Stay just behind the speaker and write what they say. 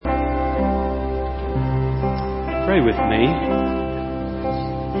Pray with me.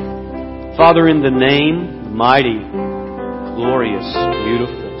 Father, in the name, the mighty, glorious,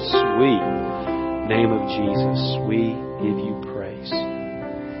 beautiful, sweet name of Jesus, we give you praise.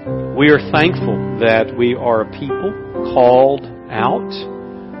 We are thankful that we are a people called out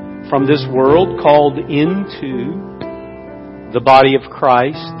from this world, called into the body of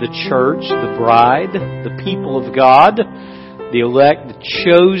Christ, the church, the bride, the people of God, the elect, the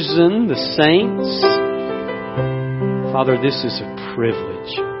chosen, the saints. Father, this is a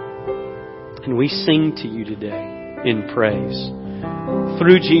privilege. And we sing to you today in praise.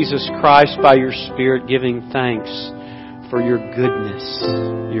 Through Jesus Christ, by your Spirit, giving thanks for your goodness,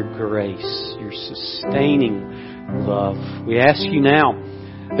 your grace, your sustaining love. We ask you now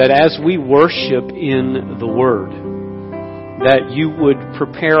that as we worship in the Word, that you would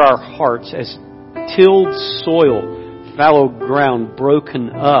prepare our hearts as tilled soil, fallow ground, broken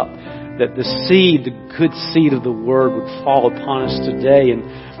up, that the seed, the good seed of the Word would fall upon us today and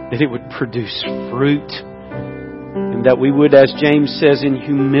that it would produce fruit. And that we would, as James says, in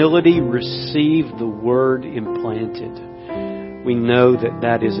humility receive the Word implanted. We know that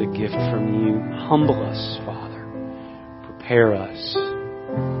that is a gift from you. Humble us, Father. Prepare us.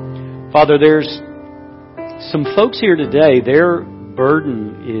 Father, there's some folks here today, their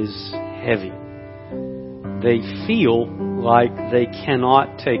burden is heavy. They feel like they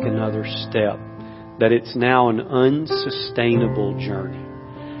cannot take another step, that it's now an unsustainable journey.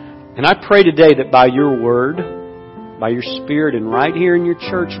 And I pray today that by your Word, by your Spirit, and right here in your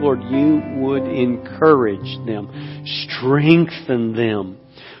church, Lord, you would encourage them, strengthen them.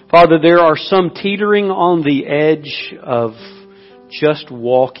 Father, there are some teetering on the edge of just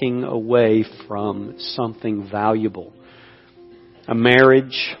walking away from something valuable. A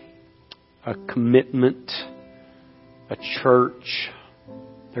marriage, a commitment, a church.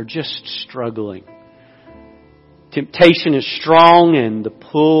 They're just struggling. Temptation is strong and the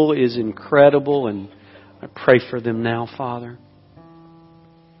pull is incredible, and I pray for them now, Father.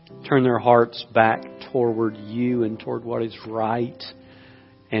 Turn their hearts back toward you and toward what is right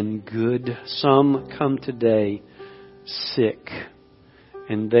and good. Some come today sick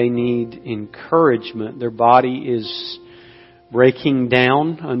and they need encouragement. Their body is breaking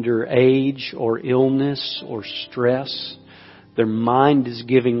down under age or illness or stress. Their mind is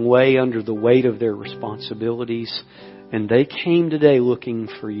giving way under the weight of their responsibilities. And they came today looking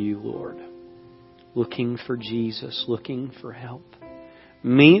for you, Lord. Looking for Jesus, looking for help.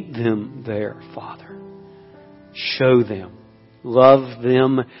 Meet them there, Father. Show them. Love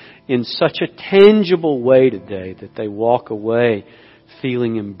them in such a tangible way today that they walk away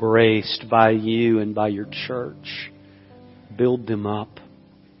feeling embraced by you and by your church. Build them up.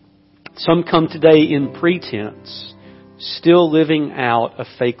 Some come today in pretense, still living out a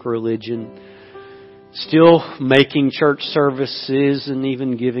fake religion, still making church services and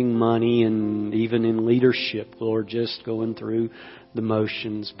even giving money and even in leadership, Lord, just going through the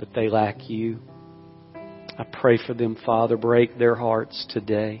motions, but they lack you. I pray for them, Father. Break their hearts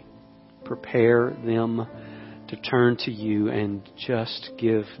today. Prepare them to turn to you and just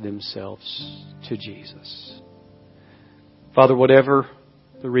give themselves to Jesus. Father, whatever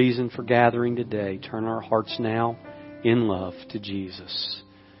the reason for gathering today, turn our hearts now in love to Jesus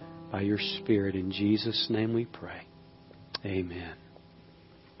by your Spirit. In Jesus' name we pray. Amen.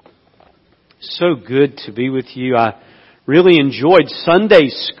 So good to be with you. I really enjoyed Sunday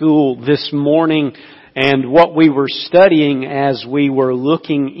school this morning and what we were studying as we were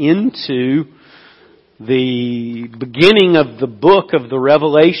looking into the beginning of the book of the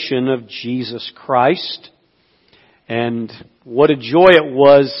Revelation of Jesus Christ. And what a joy it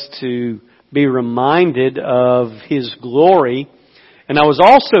was to be reminded of His glory. And I was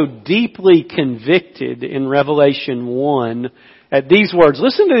also deeply convicted in Revelation 1 at these words.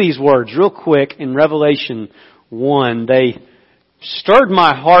 Listen to these words real quick in Revelation 1. They stirred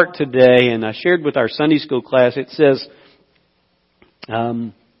my heart today, and I shared with our Sunday school class. It says,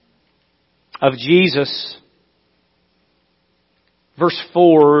 of Jesus, verse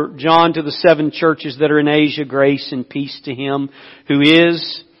 4, John, to the 7 churches that are in Asia, grace and peace to Him who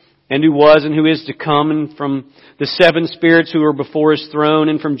is and who was and who is to come, and from the 7 spirits who are before His throne,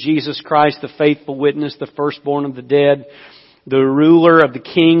 and from Jesus Christ, the faithful witness, the firstborn of the dead, the ruler of the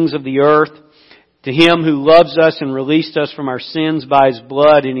kings of the earth. To Him who loves us and released us from our sins by His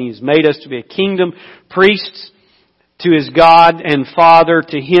blood, and He's made us to be a kingdom, priests to His God and Father.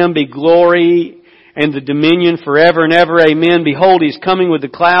 To Him be glory and the dominion forever and ever. Amen. Behold, He's coming with the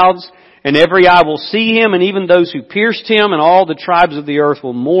clouds, and every eye will see Him, and even those who pierced Him, and all the tribes of the earth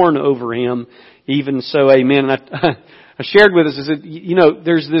will mourn over Him. Even so, amen. And I shared with us, I said,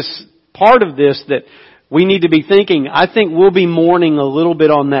 there's this part of this that we need to be thinking, I think we'll be mourning a little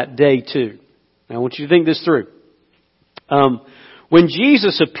bit on that day too. Now I want you to think this through. When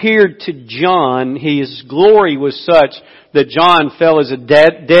Jesus appeared to John, His glory was such that John fell as a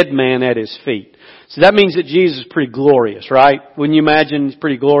dead man at His feet. So that means that Jesus is pretty glorious, right? Wouldn't you imagine He's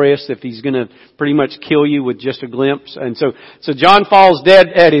pretty glorious if He's going to pretty much kill you with just a glimpse? And so John falls dead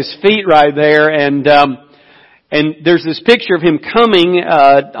at His feet right there, and there's this picture of Him coming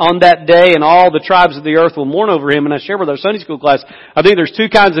on that day, and all the tribes of the earth will mourn over Him. And I shared with our Sunday school class, I think there's two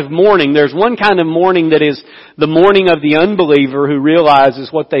kinds of mourning. There's one kind of mourning that is the mourning of the unbeliever who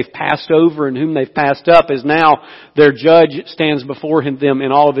realizes what they've passed over and whom they've passed up is now their judge stands before them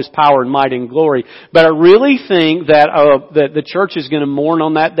in all of His power and might and glory. But I really think that the church is going to mourn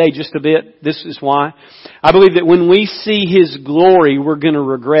on that day just a bit. This is why. I believe that when we see His glory, we're going to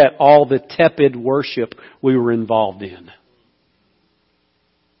regret all the tepid worship we were involved in.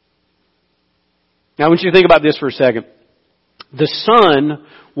 Now I want you to think about this for a second. The sun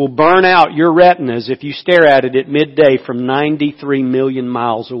will burn out your retinas if you stare at it at midday from 93 million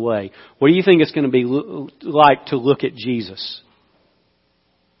miles away. What do you think it's going to be like to look at Jesus?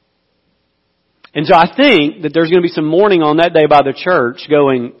 And so I think that there's going to be some mourning on that day by the church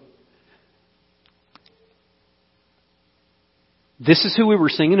going, this is who we were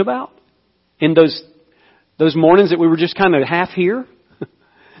singing about in those mornings that we were just kind of half here?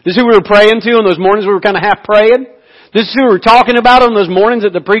 This is who we were praying to on those mornings we were kind of half praying? This is who we were talking about on those mornings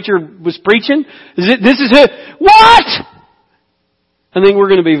that the preacher was preaching? This is who? What? I think we're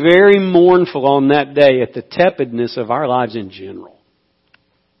going to be very mournful on that day at the tepidness of our lives in general.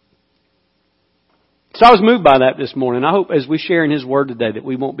 So I was moved by that this morning. I hope as we share in His Word today that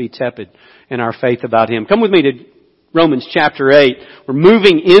we won't be tepid in our faith about Him. Come with me to Romans chapter 8. We're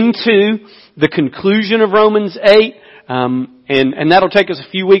moving into the conclusion of Romans 8. And that'll take us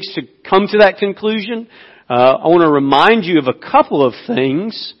a few weeks to come to that conclusion. I want to remind you of a couple of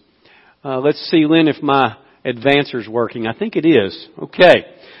things. Let's see, Lynn, if my advancer's working. I think it is. Okay.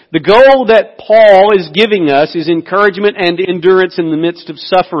 The goal that Paul is giving us is encouragement and endurance in the midst of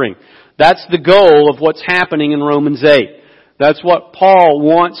suffering. That's the goal of what's happening in Romans 8. That's what Paul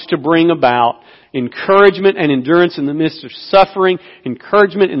wants to bring about. Encouragement and endurance in the midst of suffering.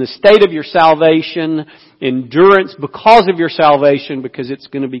 Encouragement in the state of your salvation. Endurance because of your salvation, because it's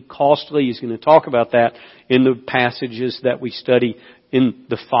going to be costly. He's going to talk about that in the passages that we study in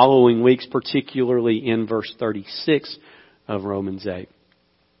the following weeks, particularly in verse 36 of Romans 8.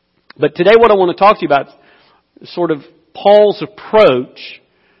 But today what I want to talk to you about is sort of Paul's approach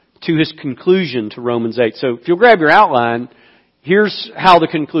to his conclusion to Romans 8. So if you'll grab your outline, here's how the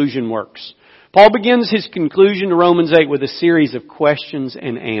conclusion works. Paul begins his conclusion to Romans 8 with a series of questions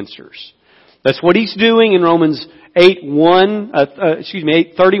and answers. That's what he's doing in Romans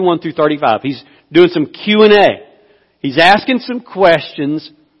 8:31 through 35. He's doing some Q&A. He's asking some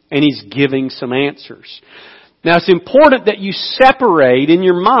questions and he's giving some answers. Now it's important that you separate in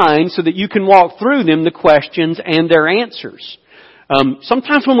your mind so that you can walk through them, the questions and their answers.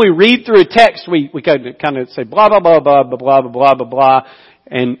 Sometimes when we read through a text, we kind of say blah, blah, blah, blah, blah, blah, blah, blah, blah.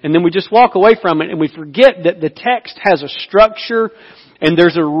 And then we just walk away from it and we forget that the text has a structure and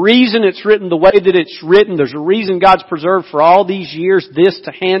there's a reason it's written the way that it's written. There's a reason God's preserved for all these years this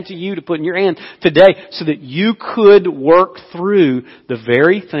to hand to you, to put in your hand today so that you could work through the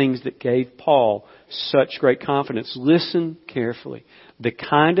very things that gave Paul such great confidence. Listen carefully. The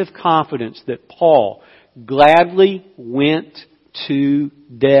kind of confidence that Paul gladly went to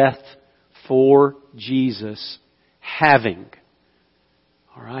death for Jesus having.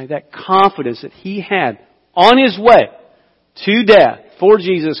 Alright, that confidence that he had on his way to death for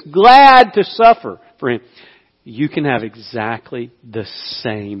Jesus, glad to suffer for Him. You can have exactly the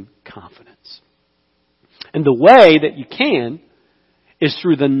same confidence. And the way that you can is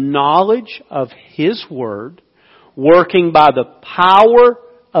through the knowledge of His Word, working by the power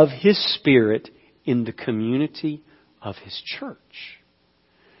of His Spirit in the community of His church.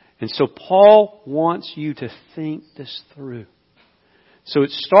 And so Paul wants you to think this through. So it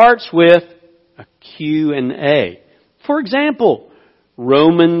starts with a Q&A. For example,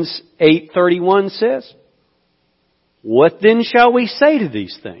 Romans 8:31 says, "What then shall we say to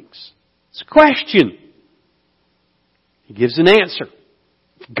these things?" It's a question. He gives an answer.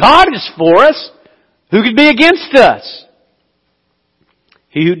 If God is for us, who could be against us?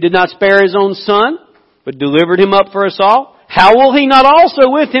 He who did not spare His own Son, but delivered Him up for us all, how will He not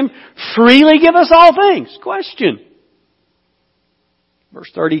also with Him freely give us all things? Question. Verse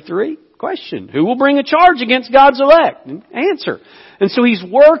 33, question. Who will bring a charge against God's elect? Answer. And so he's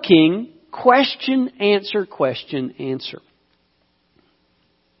working question, answer, question, answer.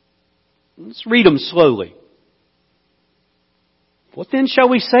 Let's read them slowly. What then shall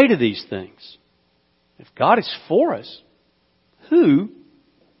we say to these things? If God is for us, who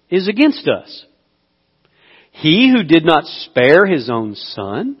is against us? He who did not spare His own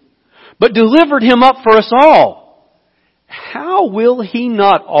Son, but delivered Him up for us all, how will He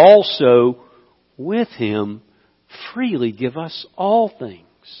not also with Him freely give us all things?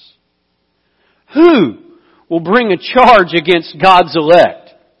 Who will bring a charge against God's elect?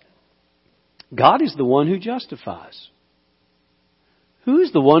 God is the one who justifies. Who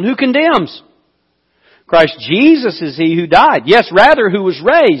is the one who condemns? Christ Jesus is He who died. Yes, rather, who was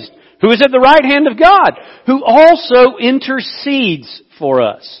raised, who is at the right hand of God, who also intercedes for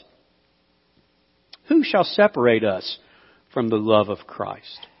us. Who shall separate us from the love of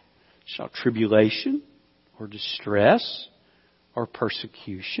Christ? Shall tribulation, or distress, or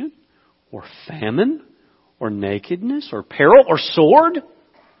persecution, or famine, or nakedness, or peril, or sword?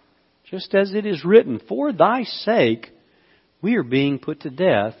 Just as it is written, for Thy sake we are being put to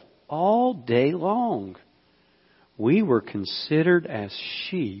death all day long. We were considered as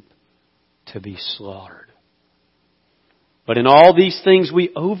sheep to be slaughtered. But in all these things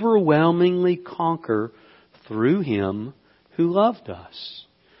we overwhelmingly conquer through Him who loved us.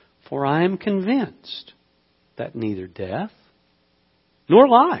 For I am convinced that neither death, nor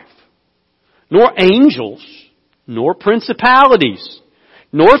life, nor angels, nor principalities,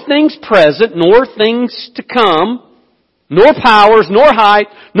 nor things present, nor things to come, nor powers, nor height,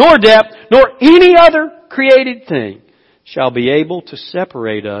 nor depth, nor any other created thing shall be able to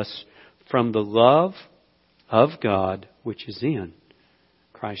separate us from the love of God which is in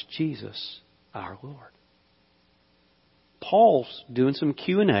Christ Jesus our Lord. Paul's doing some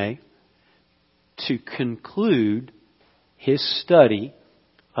Q&A to conclude his study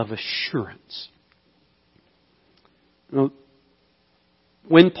of assurance.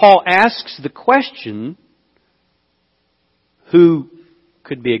 When Paul asks the question, who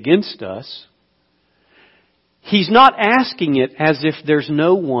could be against us, he's not asking it as if there's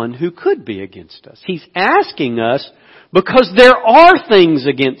no one who could be against us. He's asking us because there are things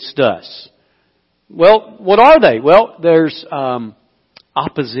against us. Well, what are they? Well, there's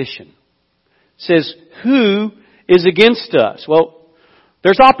opposition. It says, who is against us? Well,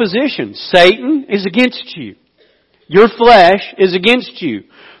 there's opposition. Satan is against you. Your flesh is against you.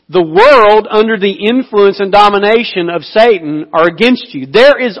 The world under the influence and domination of Satan are against you.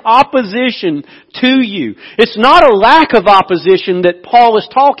 There is opposition to you. It's not a lack of opposition that Paul is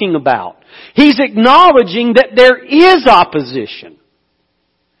talking about. He's acknowledging that there is opposition.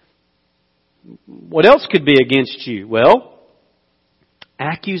 What else could be against you? Well,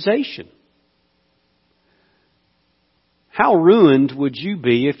 accusation. How ruined would you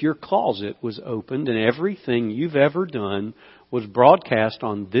be if your closet was opened and everything you've ever done was broadcast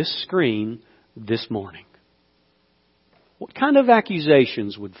on this screen this morning? What kind of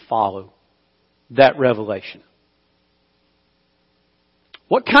accusations would follow that revelation?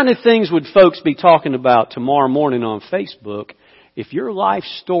 What kind of things would folks be talking about tomorrow morning on Facebook if your life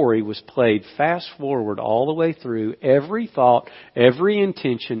story was played fast forward all the way through, every thought, every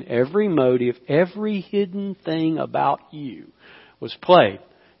intention, every motive, every hidden thing about you was played?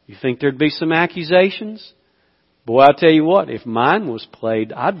 You think there'd be some accusations? Boy, I'll tell you what, if mine was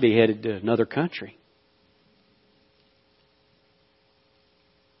played, I'd be headed to another country.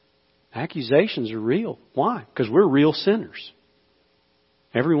 Accusations are real. Why? Because we're real sinners.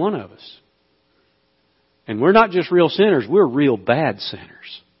 Every one of us. And we're not just real sinners, we're real bad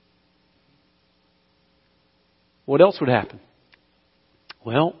sinners. What else would happen?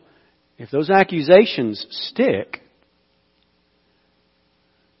 Well, if those accusations stick,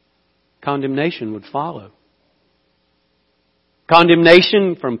 condemnation would follow.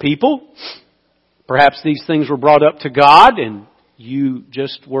 Condemnation from people. Perhaps these things were brought up to God and you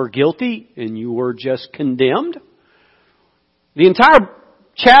just were guilty and you were just condemned. The entire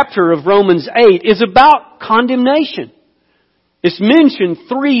chapter of Romans 8 is about condemnation. It's mentioned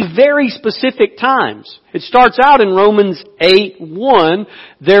 3 very specific times. It starts out in Romans 8:1.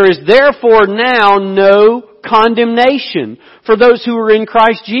 There is therefore now no condemnation for those who are in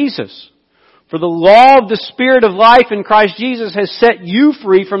Christ Jesus. For the law of the Spirit of life in Christ Jesus has set you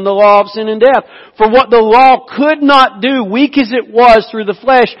free from the law of sin and death. For what the law could not do, weak as it was through the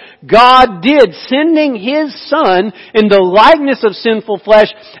flesh, God did, sending His Son in the likeness of sinful flesh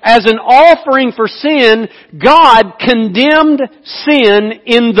as an offering for sin. God condemned sin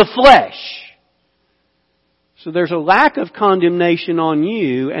in the flesh. So there's a lack of condemnation on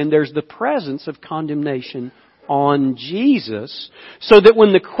you, and there's the presence of condemnation on Jesus, so that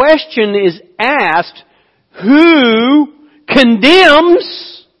when the question is asked, who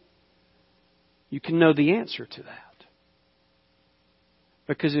condemns? you can know the answer to that.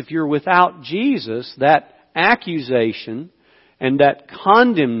 Because if you're without Jesus, that accusation and that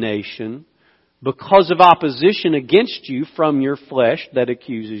condemnation because of opposition against you from your flesh that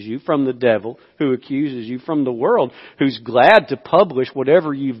accuses you, from the devil who accuses you, from the world who's glad to publish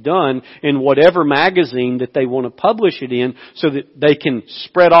whatever you've done in whatever magazine that they want to publish it in so that they can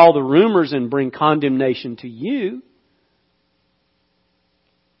spread all the rumors and bring condemnation to you.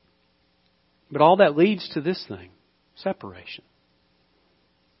 But all that leads to this thing, separation.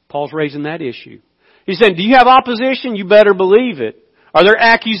 Paul's raising that issue. He's saying, do you have opposition? You better believe it. Are there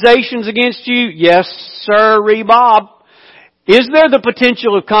accusations against you? Yes, sir, Bob. Is there the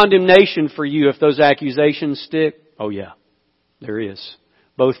potential of condemnation for you if those accusations stick? Oh yeah, there is.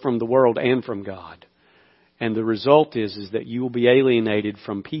 Both from the world and from God. And the result is that you will be alienated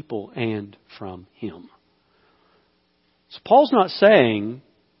from people and from Him. So Paul's not saying,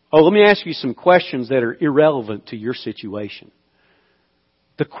 oh, let me ask you some questions that are irrelevant to your situation.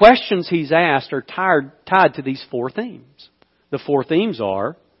 The questions he's asked are tied to these four themes. The four themes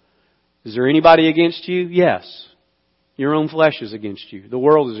are, is there anybody against you? Yes. Your own flesh is against you. The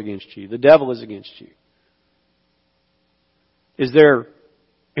world is against you. The devil is against you. Is there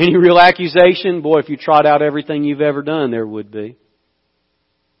any real accusation? Boy, if you trot out everything you've ever done, there would be.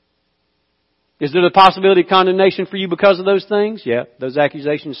 Is there the possibility of condemnation for you because of those things? Yeah. Those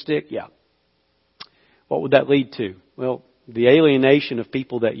accusations stick? Yeah. What would that lead to? Well, the alienation of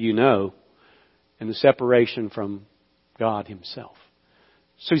people that you know and the separation from God Himself.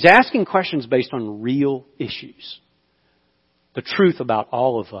 So he's asking questions based on real issues. The truth about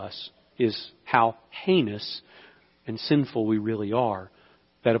all of us is how heinous and sinful we really are.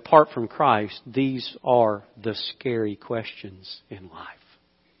 That apart from Christ, these are the scary questions in life.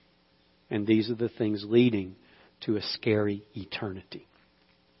 And these are the things leading to a scary eternity.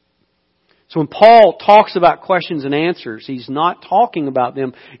 So when Paul talks about questions and answers, he's not talking about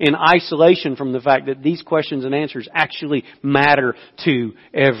them in isolation from the fact that these questions and answers actually matter to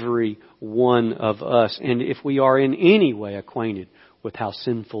every one of us. And if we are in any way acquainted with how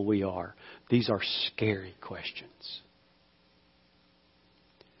sinful we are, these are scary questions.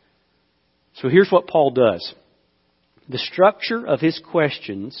 So here's what Paul does. The structure of his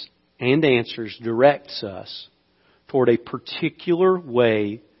questions and answers directs us toward a particular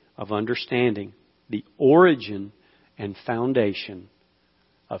way of understanding the origin and foundation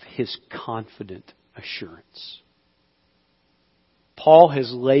of his confident assurance. Paul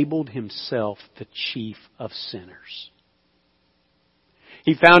has labeled himself the chief of sinners.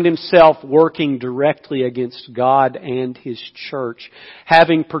 He found himself working directly against God and His church,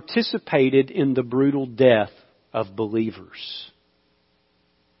 having participated in the brutal death of believers.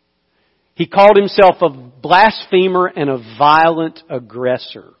 He called himself a blasphemer and a violent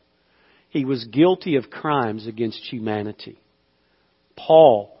aggressor. He was guilty of crimes against humanity.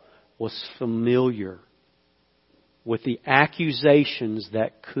 Paul was familiar with the accusations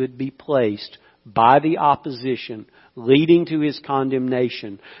that could be placed by the opposition, leading to his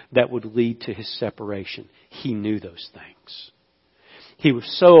condemnation that would lead to his separation. He knew those things. He was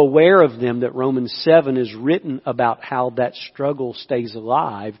so aware of them that Romans 7 is written about how that struggle stays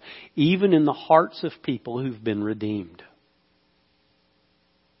alive even in the hearts of people who've been redeemed.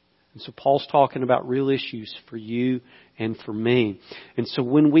 And so Paul's talking about real issues for you and for me. And so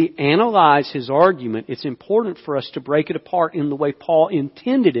when we analyze his argument, it's important for us to break it apart in the way Paul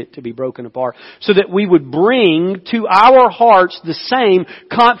intended it to be broken apart, so that we would bring to our hearts the same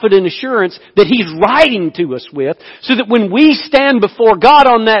confident assurance that he's writing to us with, so that when we stand before God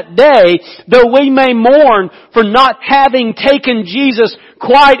on that day, though we may mourn for not having taken Jesus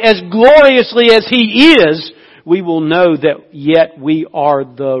quite as gloriously as He is, we will know that yet we are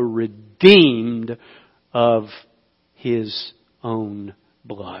the redeemed of His own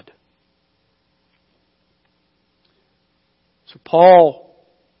blood. So Paul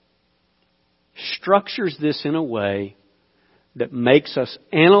structures this in a way that makes us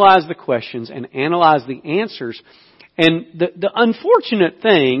analyze the questions and analyze the answers. And the unfortunate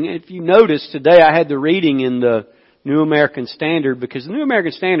thing, if you notice today, I had the reading in the New American Standard, because the New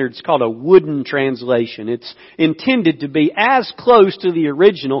American Standard is called a wooden translation. It's intended to be as close to the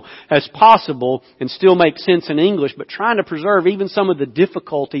original as possible and still make sense in English, but trying to preserve even some of the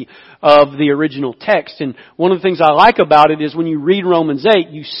difficulty of the original text. And one of the things I like about it is when you read Romans 8,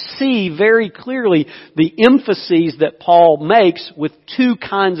 you see very clearly the emphases that Paul makes with two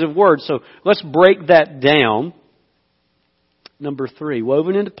kinds of words. So let's break that down. Number 3,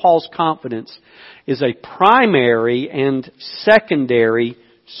 woven into Paul's confidence is a primary and secondary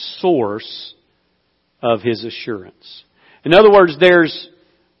source of his assurance. In other words, there's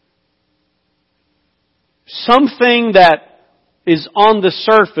something that is on the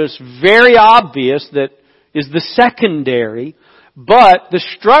surface very obvious that is the secondary, but the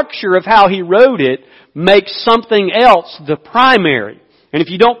structure of how he wrote it makes something else the primary. And if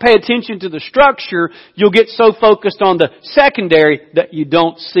you don't pay attention to the structure, you'll get so focused on the secondary that you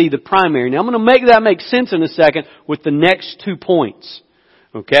don't see the primary. Now I'm going to make that make sense in a second with the next 2 points.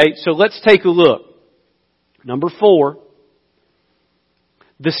 Okay, so let's take a look. Number 4.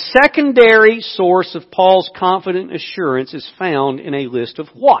 The secondary source of Paul's confident assurance is found in a list of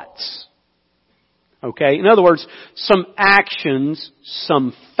whats. Okay, in other words, some actions,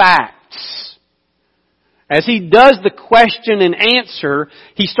 some facts. As he does the question and answer,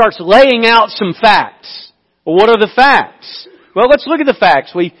 he starts laying out some facts. Well, what are the facts? Well, let's look at the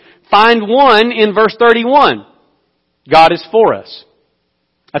facts. We find one in verse 31. God is for us.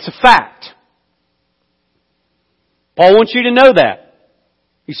 That's a fact. Paul wants you to know that.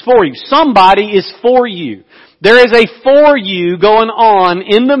 He's for you. Somebody is for you. There is a for you going on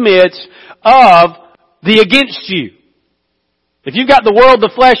in the midst of the against you. If you've got the world,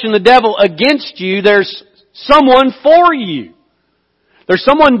 the flesh, and the devil against you, there's someone for you. There's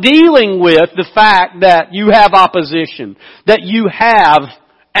someone dealing with the fact that you have opposition, that you have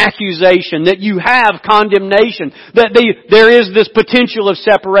accusation, that you have condemnation, that there is this potential of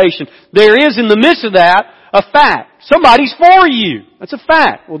separation. There is in the midst of that a fact. Somebody's for you. That's a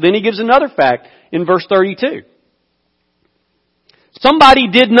fact. Well, then he gives another fact in verse 32. Somebody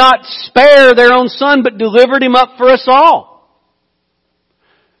did not spare their own son, but delivered him up for us all.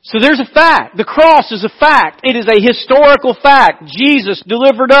 So there's a fact. The cross is a fact. It is a historical fact. Jesus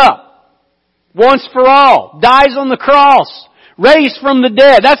delivered up once for all. Dies on the cross. Raised from the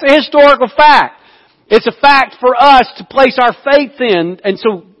dead. That's a historical fact. It's a fact for us to place our faith in. And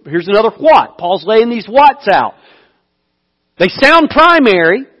so here's another what. Paul's laying these whats out. They sound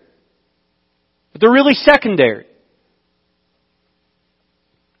primary, but they're really secondary.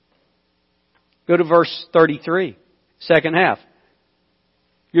 Go to verse 33, second half.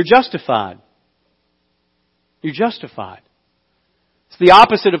 You're justified. You're justified. It's the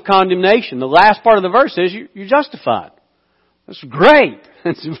opposite of condemnation. The last part of the verse says you're justified. That's great.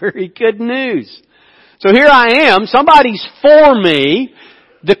 That's very good news. So here I am. Somebody's for me.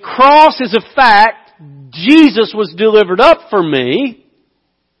 The cross is a fact. Jesus was delivered up for me.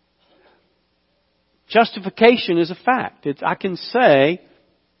 Justification is a fact. I can say,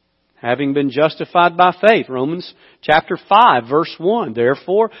 having been justified by faith. Romans chapter 5, verse 1.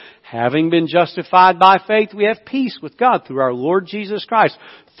 Therefore, having been justified by faith, we have peace with God through our Lord Jesus Christ,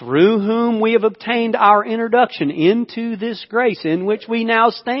 through whom we have obtained our introduction into this grace in which we now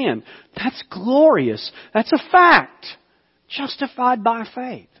stand. That's glorious. That's a fact. Justified by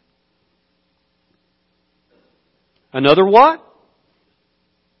faith. Another what?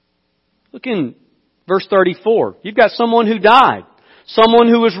 Look in verse 34. You've got someone who died. Someone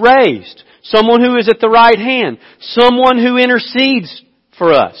who was raised. Someone who is at the right hand. Someone who intercedes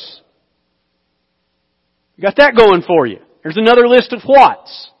for us. You got that going for you. There's another list of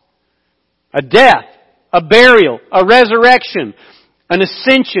whats. A death, a burial, a resurrection, an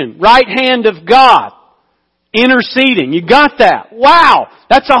ascension, right hand of God, interceding. You got that. Wow!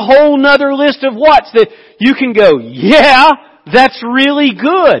 That's a whole nother list of whats that you can go, yeah, that's really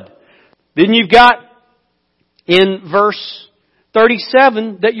good. Then you've got in verse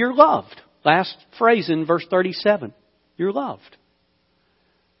 37 that you're loved. Last phrase in verse 37. You're loved.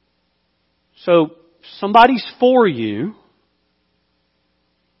 So, somebody's for you.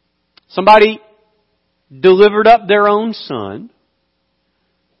 Somebody delivered up their own son.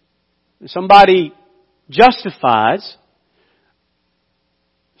 Somebody justifies.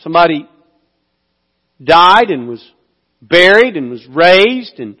 Somebody died and was buried and was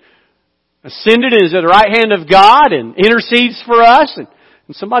raised and ascended and is at the right hand of God and intercedes for us, and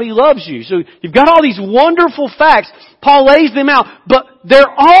somebody loves you. So you've got all these wonderful facts. Paul lays them out, but they're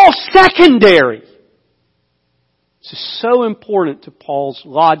all secondary. This is so important to Paul's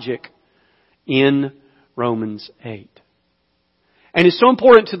logic in Romans 8. And it's so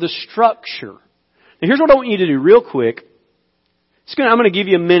important to the structure. Now here's what I want you to do real quick. I'm going to give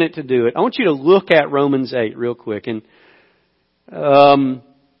you a minute to do it. I want you to look at Romans 8 real quick. And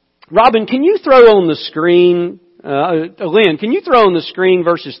Robin, can you throw on the screen, Lynn, can you throw on the screen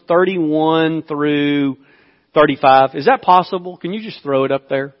verses 31 through 35? Is that possible? Can you just throw it up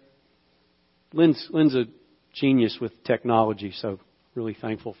there? Lynn's a genius with technology, so really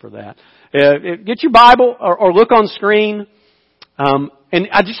thankful for that. Get your Bible or look on screen. And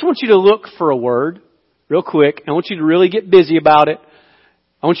I just want you to look for a word real quick. I want you to really get busy about it.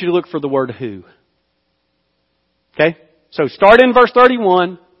 I want you to look for the word who. Okay? So start in verse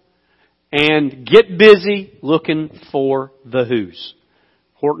 31. and get busy looking for the who's.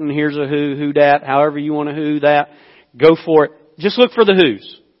 Horton, here's a who dat, however you want to who that. Go for it. Just look for the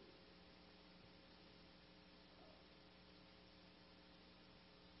who's.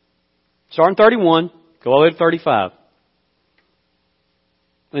 Start in 31, go all the way to 35.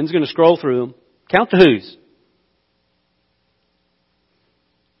 Lynn's going to scroll through them. Count the who's.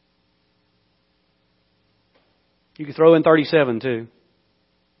 You can throw in 37 too.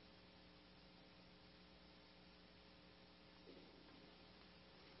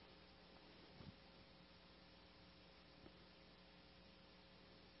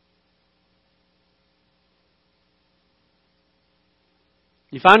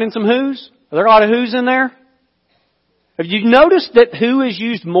 You finding some who's? Are there a lot of who's in there? Have you noticed that who is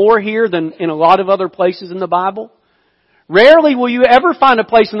used more here than in a lot of other places in the Bible? Rarely will you ever find a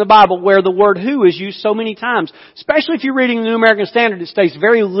place in the Bible where the word who is used so many times. Especially if you're reading the New American Standard, it stays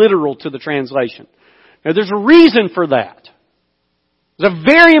very literal to the translation. Now there's a reason for that. There's a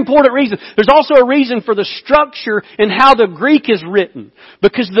very important reason. There's also a reason for the structure and how the Greek is written.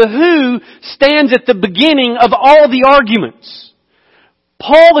 Because the who stands at the beginning of all the arguments.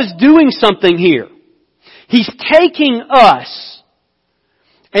 Paul is doing something here. He's taking us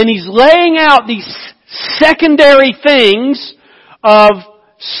and he's laying out these secondary things of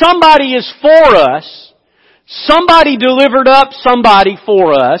somebody is for us, somebody delivered up somebody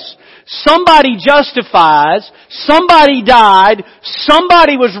for us, somebody justifies, somebody died,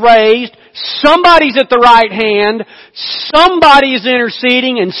 somebody was raised, somebody's at the right hand, somebody is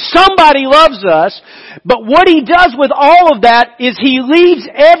interceding, and somebody loves us. But what he does with all of that is he leaves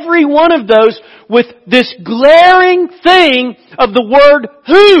every one of those with this glaring thing of the word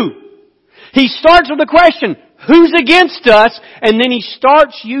who. He starts with the question, who's against us? And then he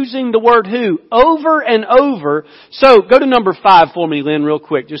starts using the word who over and over. So go to number 5 for me, Lynn, real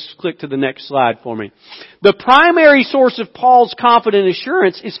quick. Just click to the next slide for me. The primary source of Paul's confident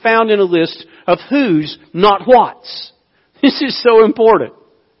assurance is found in a list of who's, not what's. This is so important.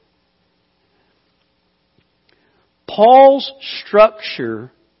 Paul's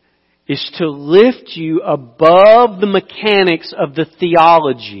structure is to lift you above the mechanics of the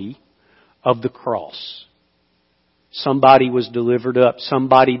theology of the cross. Somebody was delivered up.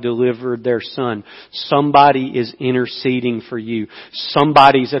 Somebody delivered their son. Somebody is interceding for you.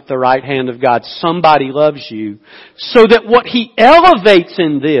 Somebody's at the right hand of God. Somebody loves you. So that what he elevates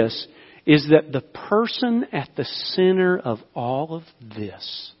in this is that the person at the center of all of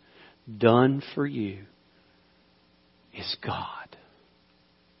this done for you is God.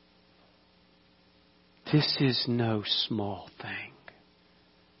 This is no small thing.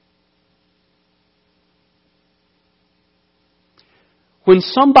 When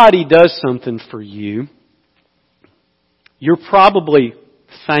somebody does something for you, you're probably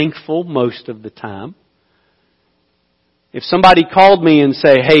thankful most of the time. If somebody called me and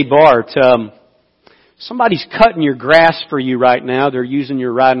say, "Hey Bart, somebody's cutting your grass for you right now. They're using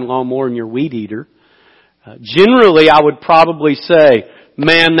your riding lawnmower and your weed eater." Generally, I would probably say,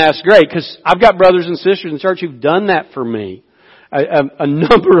 "Man, that's great," because I've got brothers and sisters in church who've done that for me a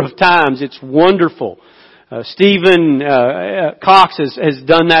number of times. It's wonderful. Stephen Cox has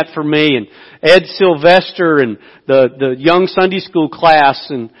done that for me, and Ed Sylvester and the young Sunday school class,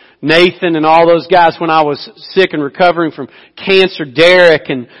 and Nathan and all those guys when I was sick and recovering from cancer, Derek,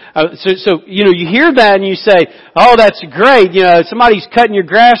 and so you hear that and you say, "Oh, that's great! Somebody's cutting your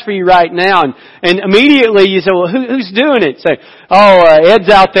grass for you right now," and immediately you say, "Well, who's doing it?" Say, "Oh, Ed's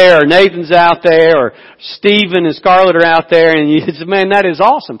out there, or Nathan's out there, or Stephen and Scarlett are out there," and you say, "Man, that is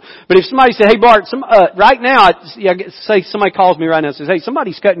awesome." But if somebody said, "Hey, Bart, right now," say somebody calls me right now and says, "Hey,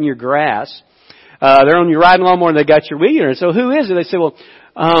 somebody's cutting your grass. They're on your riding lawnmower and they got your weed eater." So who is it? They say, "Well,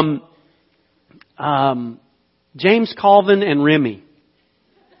 James Colvin and Remy."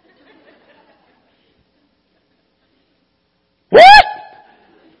 What?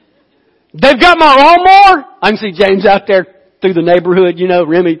 They've got my lawnmower? I can see James out there through the neighborhood,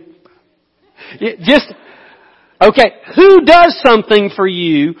 Remy. Okay, who does something for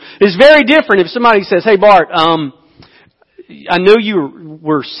you is very different. If somebody says, "Hey Bart, I know you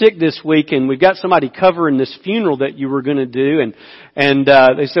were sick this week and we've got somebody covering this funeral that you were going to do," and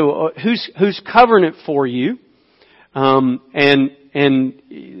they say, "Well, who's covering it for you?" And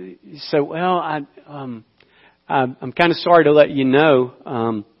you say, "Well, I'm kind of sorry to let you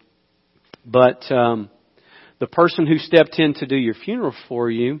know, but the person who stepped in to do your funeral for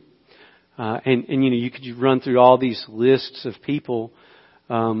you," and you could run through all these lists of people,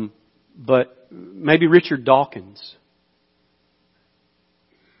 but maybe Richard Dawkins.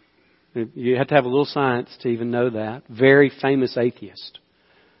 You have to have a little science to even know that. Very famous atheist.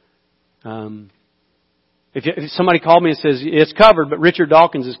 If somebody called me and says, it's covered, but Richard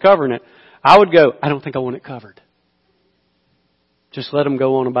Dawkins is covering it, I would go, I don't think I want it covered. Just let them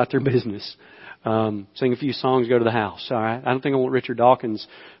go on about their business. Sing a few songs, go to the house. All right? I don't think I want Richard Dawkins,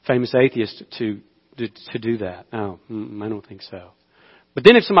 famous atheist, to do that. No, I don't think so. But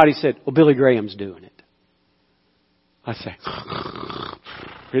then if somebody said, well, Billy Graham's doing it, I'd say,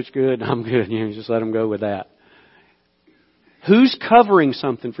 it's good, I'm good. Just let them go with that. Who's covering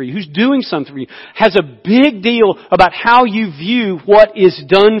something for you? Who's doing something for you? Has a big deal about how you view what is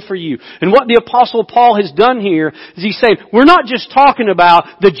done for you. And what the Apostle Paul has done here is he's saying, we're not just talking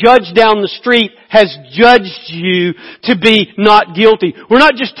about the judge down the street has judged you to be not guilty. We're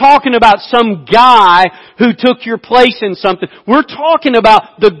not just talking about some guy who took your place in something. We're talking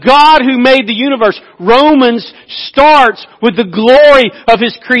about the God who made the universe. Romans starts with the glory of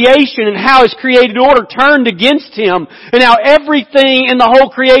His creation and how His created order turned against Him, and how everything in the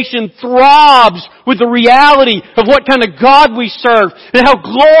whole creation throbs with the reality of what kind of God we serve, and how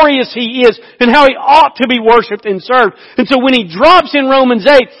glorious He is, and how He ought to be worshipped and served. And so when He drops in Romans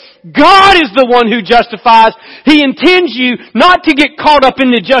 8, God is the one who justifies. He intends you not to get caught up in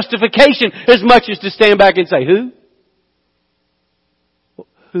the justification as much as to stand back and say, who?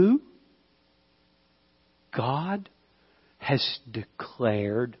 Who? God has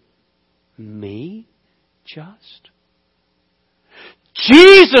declared me just?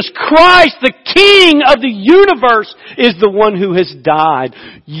 Jesus Christ, the King of the universe, is the one who has died.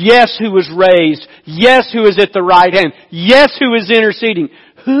 Yes, who was raised. Yes, who is at the right hand. Yes, who is interceding.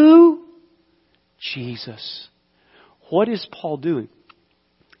 Who? Jesus. What is Paul doing?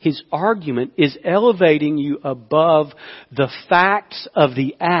 His argument is elevating you above the facts of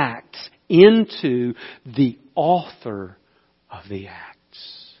the acts into the author of the acts.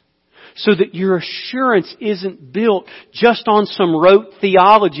 So that your assurance isn't built just on some rote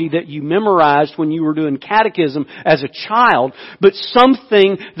theology that you memorized when you were doing catechism as a child, but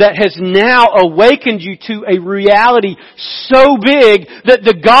something that has now awakened you to a reality so big that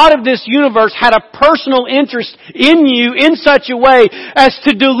the God of this universe had a personal interest in you in such a way as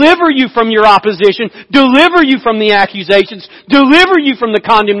to deliver you from your opposition, deliver you from the accusations, deliver you from the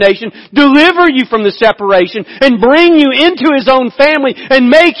condemnation, deliver you from the separation, and bring you into His own family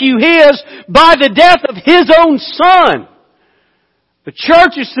and make you His by the death of His own Son. The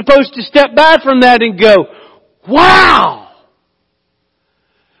church is supposed to step back from that and go, wow!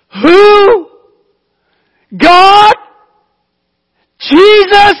 Who? God?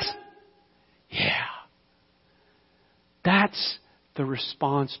 Jesus? Yeah. That's the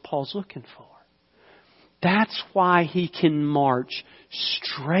response Paul's looking for. That's why he can march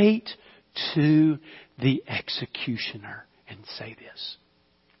straight to the executioner and say this.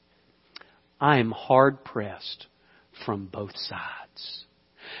 I am hard pressed from both sides,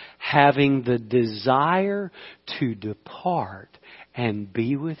 having the desire to depart and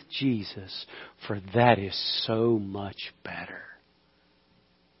be with Jesus, for that is so much better.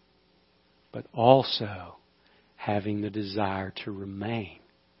 But also having the desire to remain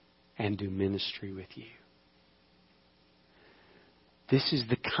and do ministry with you. This is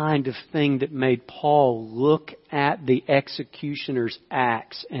the kind of thing that made Paul look at the executioner's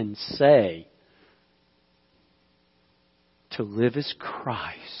acts and say, to live is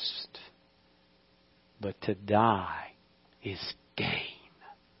Christ, but to die is gain.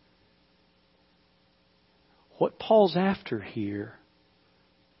 What Paul's after here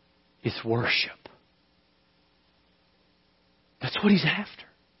is worship. That's what he's after.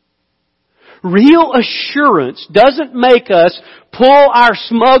 Real assurance doesn't make us pull our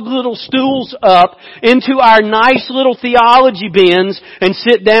smug little stools up into our nice little theology bins and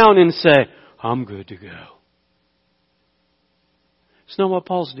sit down and say, I'm good to go. It's not what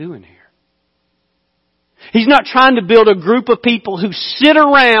Paul's doing here. He's not trying to build a group of people who sit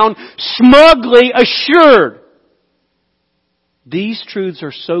around smugly assured. These truths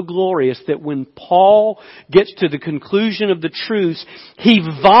are so glorious that when Paul gets to the conclusion of the truths, he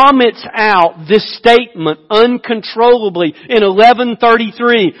vomits out this statement uncontrollably in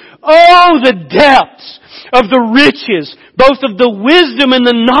 11:33. Oh, the depths of the riches, both of the wisdom and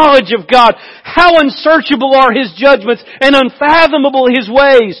the knowledge of God. How unsearchable are His judgments and unfathomable His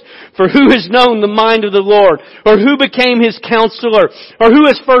ways. For who has known the mind of the Lord? Or who became His counselor? Or who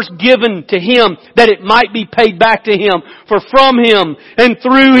has first given to Him that it might be paid back to Him? For from Him and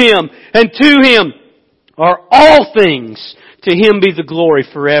through Him and to Him are all things. To Him be the glory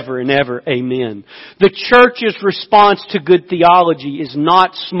forever and ever. Amen. The church's response to good theology is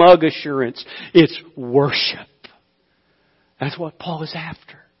not smug assurance. It's worship. That's what Paul is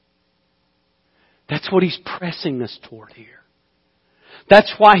after. That's what he's pressing us toward here.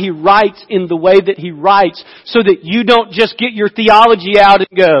 That's why He writes in the way that He writes, so that you don't just get your theology out and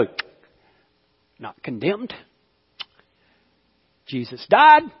go, not condemned. Jesus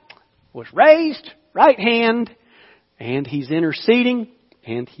died, was raised, right hand, and He's interceding,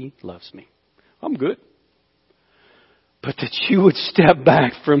 and He loves me. I'm good. But that you would step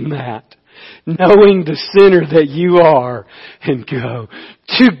back from that, knowing the sinner that you are, and go,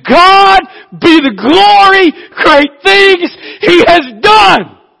 to God be the glory, great things He has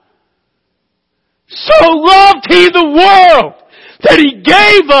done. So loved He the world that He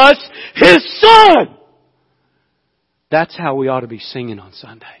gave us His Son. That's how we ought to be singing on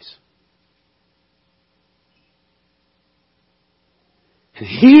Sundays. And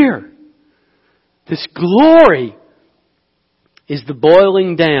here, this glory is the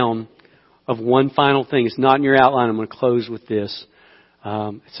boiling down of one final thing. It's not in your outline. I'm going to close with this.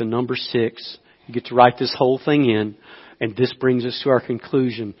 It's a number 6. You get to write this whole thing in. And this brings us to our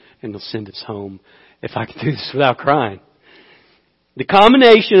conclusion. And it'll send us home. If I can do this without crying. The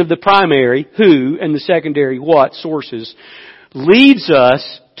combination of the primary, who, and the secondary, what, sources, leads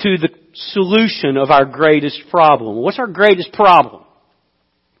us to the solution of our greatest problem. What's our greatest problem?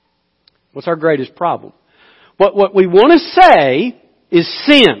 What's our greatest problem? What we want to say is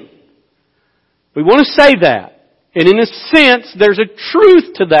sin. We want to say that. And in a sense, there's a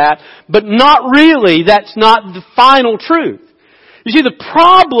truth to that, but not really. That's not the final truth. You see, the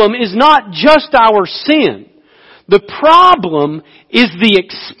problem is not just our sin. The problem is the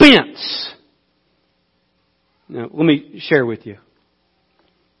expense. Now, let me share with you.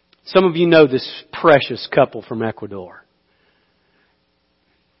 Some of you know this precious couple from Ecuador.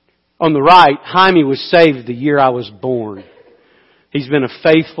 On the right, Jaime was saved the year I was born. He's been a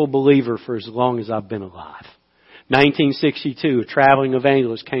faithful believer for as long as I've been alive. 1962, a traveling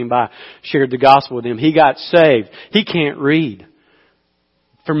evangelist came by, shared the gospel with him. He got saved. He can't read.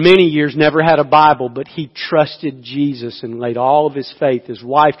 For many years, never had a Bible, but he trusted Jesus and laid all of his faith. His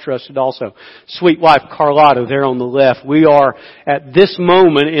wife trusted also. Sweet wife Carlotta there on the left. We are at this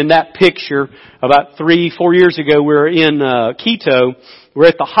moment in that picture, about 3-4 years ago, we were in Quito. We're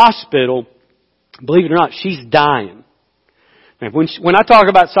at the hospital. Believe it or not, she's dying. And when I talk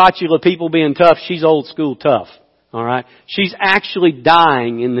about Satchula people being tough, she's old school tough. All right? She's actually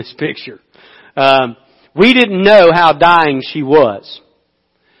dying in this picture. We didn't know how dying she was.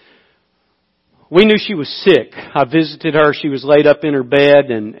 We knew she was sick. I visited her. She was laid up in her bed,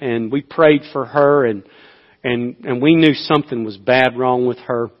 and we prayed for her, and we knew something was bad wrong with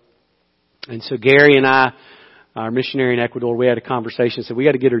her. And so Gary and I, our missionary in Ecuador, we had a conversation. Said we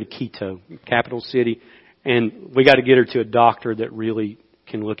got to get her to Quito, capital city, and we got to get her to a doctor that really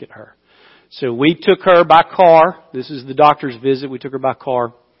can look at her. So we took her by car. This is the doctor's visit. We took her by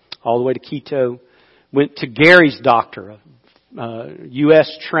car all the way to Quito. Went to Gary's doctor,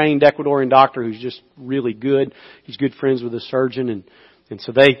 U.S. trained Ecuadorian doctor who's just really good. He's good friends with the surgeon, and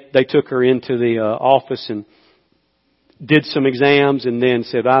so they took her into the office and did some exams, and then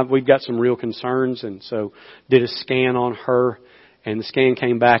said, we've got some real concerns, and so did a scan on her, and the scan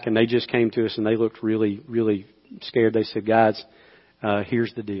came back, and they just came to us, and they looked really, really scared. They said, guys,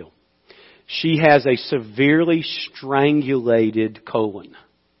 here's the deal. She has a severely strangulated colon.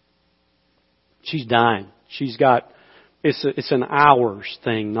 She's dying. She's got, it's an hours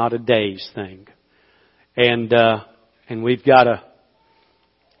thing, not a days thing. And we've got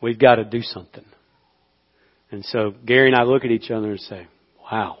to do something. And so Gary and I look at each other and say,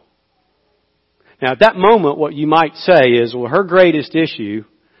 wow. Now at that moment, what you might say is, well, her greatest issue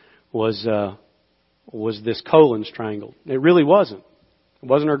was this colon strangled. It really wasn't. It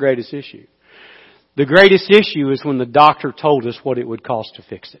wasn't her greatest issue. The greatest issue is when the doctor told us what it would cost to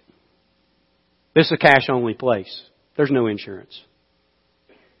fix it. This is a cash only place. There's no insurance.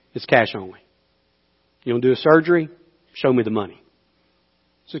 It's cash only. You want to do a surgery? Show me the money.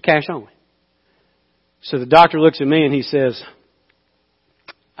 It's cash only. So the doctor looks at me and he says,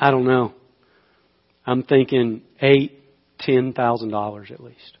 I don't know. I'm thinking $8,000-$10,000 at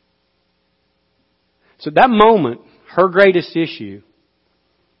least. So at that moment, her greatest issue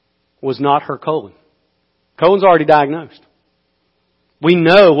was not her colon. Colon's already diagnosed. We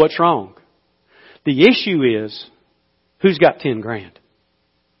know what's wrong. The issue is, who's got 10 grand?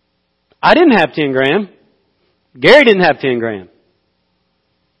 I didn't have 10 grand. Gary didn't have 10 grand.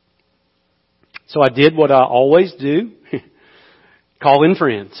 So I did what I always do. Call in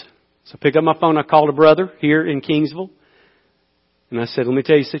friends. So I picked up my phone. I called a brother here in Kingsville. And I said, let me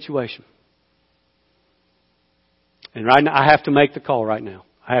tell you the situation. And right now, I have to make the call right now.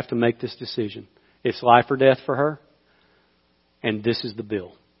 I have to make this decision. It's life or death for her. And this is the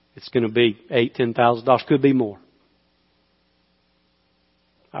bill. It's going to be $8,000, $10,000. Could be more.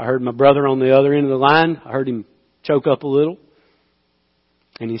 I heard my brother on the other end of the line. I heard him choke up a little.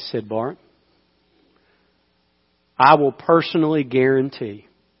 And he said, Bart, I will personally guarantee,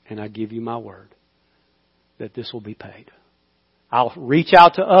 and I give you my word, that this will be paid. I'll reach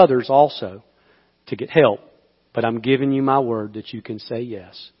out to others also to get help. But I'm giving you my word that you can say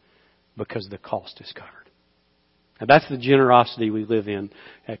yes because the cost is covered. Now that's the generosity we live in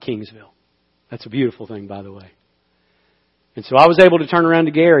at Kingsville. That's a beautiful thing, by the way. And so I was able to turn around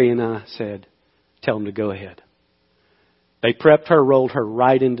to Gary and I said, tell him to go ahead. They prepped her, rolled her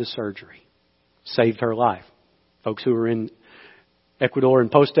right into surgery. Saved her life. Folks who were in Ecuador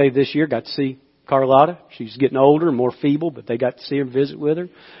and Poste this year got to see Carlotta. She's getting older and more feeble, but they got to see her, visit with her.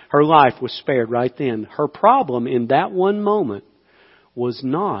 Her life was spared right then. Her problem in that one moment was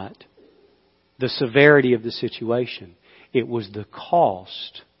not the severity of the situation. It was the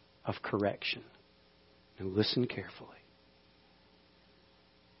cost of correction. And listen carefully.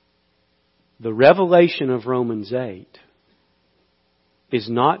 The revelation of Romans 8 is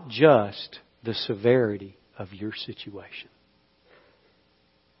not just the severity of your situation.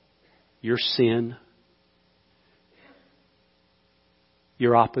 Your sin,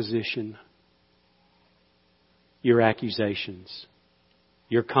 your opposition, your accusations,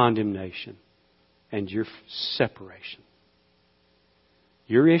 your condemnation, and your separation.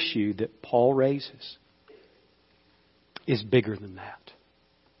 Your issue that Paul raises is bigger than that.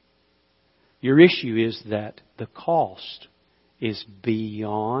 Your issue is that the cost is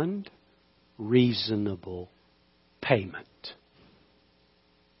beyond reasonable payment.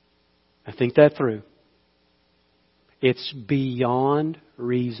 Now think that through. It's beyond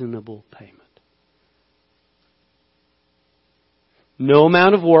reasonable payment. No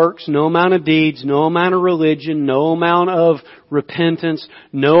amount of works, no amount of deeds, no amount of religion, no amount of repentance,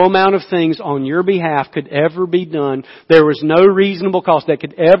 no amount of things on your behalf could ever be done. There was no reasonable cost that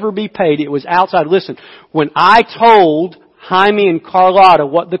could ever be paid. It was outside. Listen, when I told Jaime and Carlotta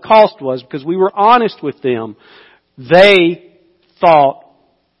what the cost was, because we were honest with them, they thought,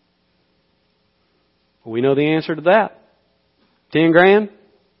 well, we know the answer to that. 10 grand?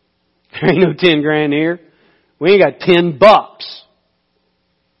 There ain't no 10 grand here. We ain't got $10.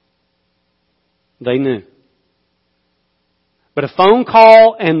 They knew. But a phone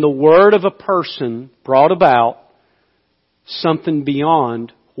call and the word of a person brought about something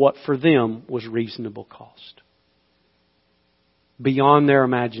beyond what for them was reasonable cost. Beyond their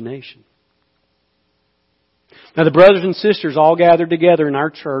imagination. Now the brothers and sisters all gathered together in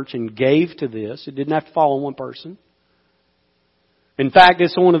our church and gave to this. It didn't have to fall on one person. In fact,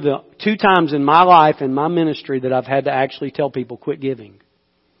 it's one of the 2 times in my life and my ministry that I've had to actually tell people, quit giving.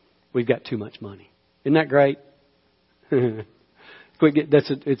 We've got too much money. Isn't that great?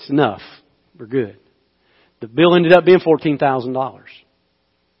 It's enough. We're good. The bill ended up being $14,000.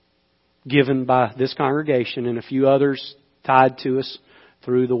 Given by this congregation and a few others tied to us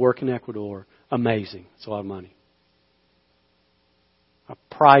through the work in Ecuador. Amazing. It's a lot of money. A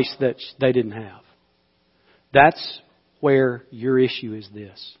price that they didn't have. That's where your issue is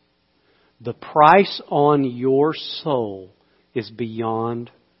this. The price on your soul is beyond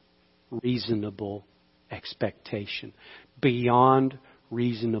reasonable expectation. Beyond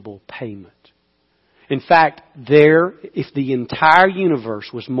reasonable payment. In fact, if the entire universe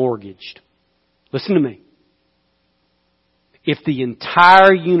was mortgaged, listen to me. If the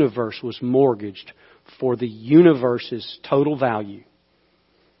entire universe was mortgaged for the universe's total value,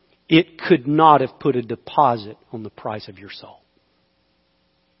 it could not have put a deposit on the price of your soul.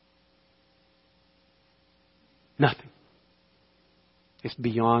 Nothing. It's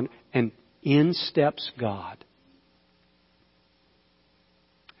beyond. And in steps God,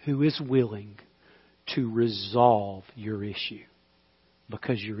 who is willing to resolve your issue.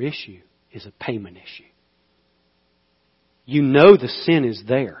 Because your issue is a payment issue. You know the sin is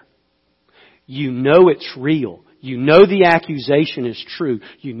there. You know it's real. You know the accusation is true.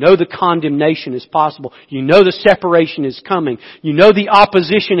 You know the condemnation is possible. You know the separation is coming. You know the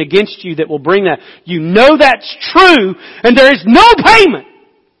opposition against you that will bring that. You know that's true, and there is no payment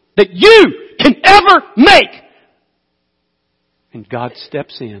that you can ever make. And God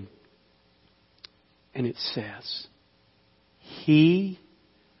steps in, and it says, He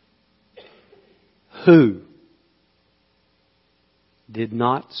who did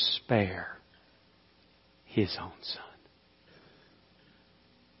not spare His own Son.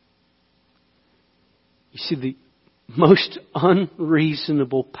 You see, the most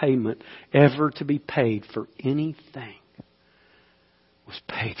unreasonable payment ever to be paid for anything was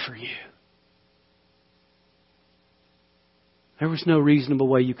paid for you. There was no reasonable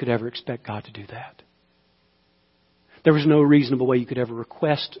way you could ever expect God to do that. There was no reasonable way you could ever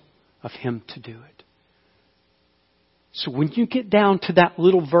request of Him to do it. So when you get down to that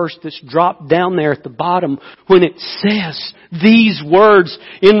little verse that's dropped down there at the bottom, when it says these words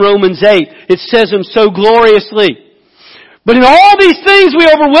in Romans 8, it says them so gloriously. But in all these things we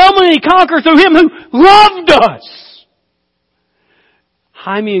overwhelmingly conquer through Him who loved us.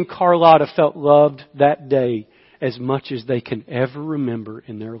 Jaime and Carlotta felt loved that day as much as they can ever remember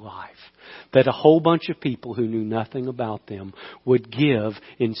in their life. That a whole bunch of people who knew nothing about them would give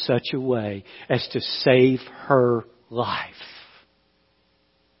in such a way as to save her life.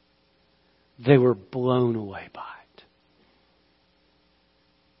 They were blown away by it.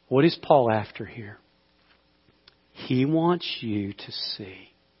 What is Paul after here? He wants you to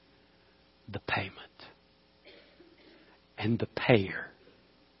see the payment and the payer,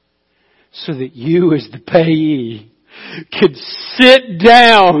 so that you as the payee could sit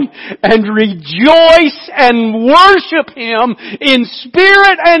down and rejoice and worship Him in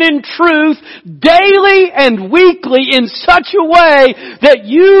spirit and in truth daily and weekly in such a way that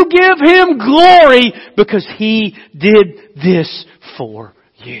you give Him glory because He did this for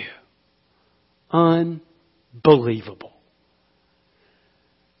you. Unbelievable.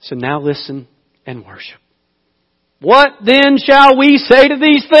 So now listen and worship. What then shall we say to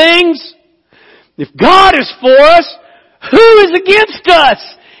these things? If God is for us, who is against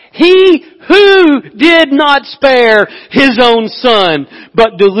us? He who did not spare His own Son,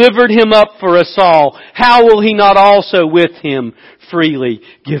 but delivered Him up for us all, how will He not also with Him freely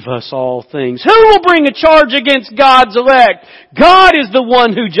give us all things? Who will bring a charge against God's elect? God is the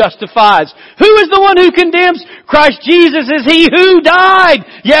one who justifies. Who is the one who condemns? Christ Jesus is He who died.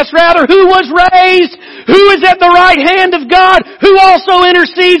 Yes, rather, who was raised? Who is at the right hand of God? Who also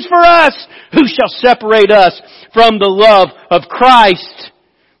intercedes for us? Who shall separate us from the love of Christ?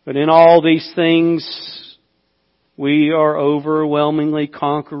 But in all these things, we are overwhelmingly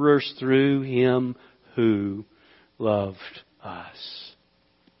conquerors through Him who loved us.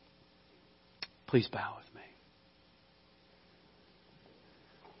 Please bow with me.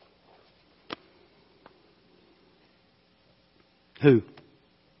 Who?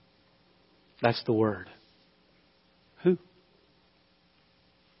 That's the word. Who?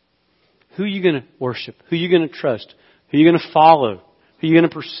 Who are you going to worship? Who are you going to trust? Who are you going to follow? Who are you going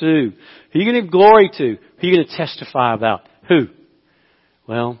to pursue? Who are you going to give glory to? Who are you going to testify about? Who?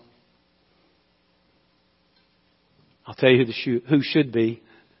 Well, I'll tell you who should be.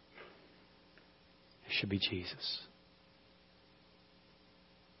 It should be Jesus.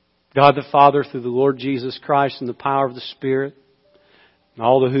 God the Father, through the Lord Jesus Christ and the power of the Spirit, and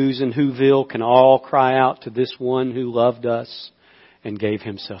all the who's and whoville can all cry out to this one who loved us and gave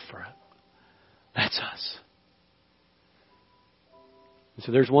Himself for us. That's us. And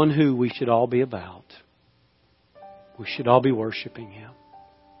so there's one who we should all be about. We should all be worshiping Him.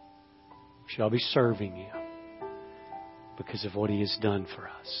 We should all be serving Him because of what He has done for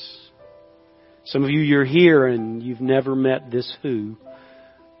us. Some of you, you're here and you've never met this who,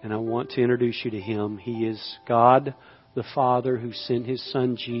 and I want to introduce you to Him. He is God the Father who sent His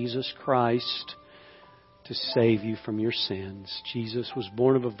Son Jesus Christ to save you from your sins. Jesus was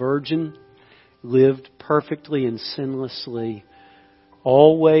born of a virgin, lived perfectly and sinlessly,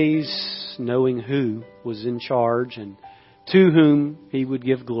 always knowing who was in charge and to whom He would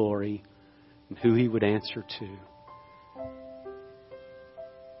give glory and who He would answer to.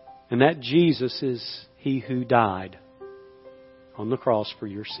 And that Jesus is He who died on the cross for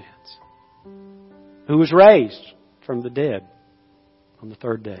your sins, who was raised from the dead on the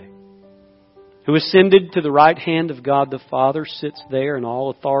third day, who ascended to the right hand of God the Father, sits there in all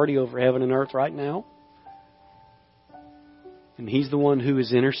authority over heaven and earth right now. And He's the one who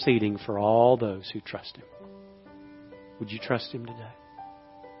is interceding for all those who trust Him. Would you trust Him today?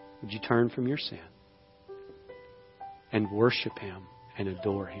 Would you turn from your sin and worship Him and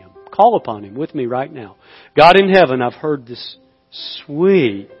adore Him? Call upon Him with me right now. God in heaven, I've heard this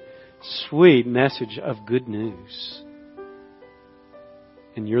sweet, sweet message of good news.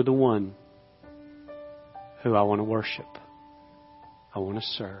 And You're the one who I want to worship. I want to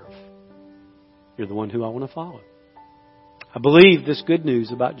serve. You're the one who I want to follow. I believe this good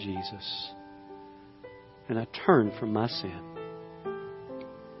news about Jesus. And I turn from my sin.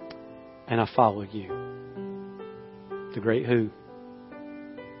 And I follow You. The great who.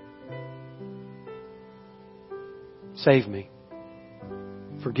 Save me.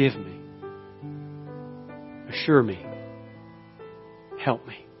 Forgive me. Assure me. Help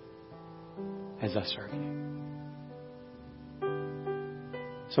me as I serve You.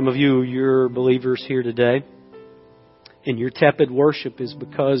 Some of you, you're believers here today, and your tepid worship is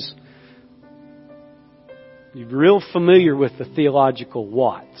because You're real familiar with the theological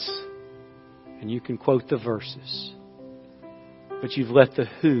whats, and you can quote the verses, but you've let the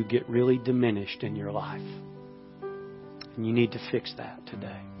who get really diminished in your life. And you need to fix that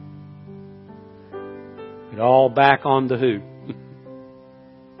today. Get all back on the who.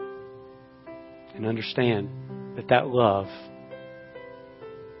 And understand that that love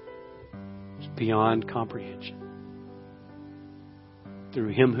is beyond comprehension.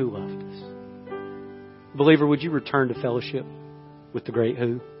 Through Him who loved us. Believer, would you return to fellowship with the great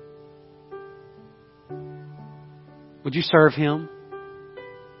who? Would you serve Him?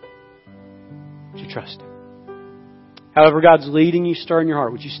 Would you trust Him? However God's leading you, stir in your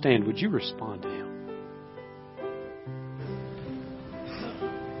heart, would you stand? Would you respond to Him?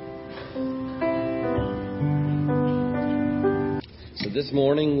 So this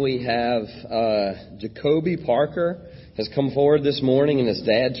morning we have Jacoby Parker has come forward this morning, and his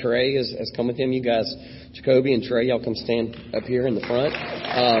dad Trey has come with him. You guys, Jacoby and Trey, y'all come stand up here in the front.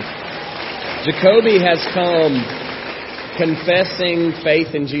 Jacoby has come confessing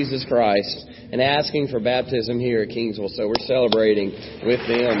faith in Jesus Christ and asking for baptism here at Kingsville. So we're celebrating with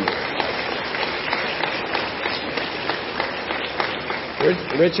them.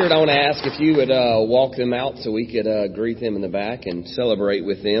 Richard, I want to ask if you would walk them out so we could greet them in the back and celebrate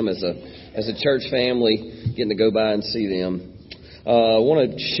with them as a church family, getting to go by and see them. I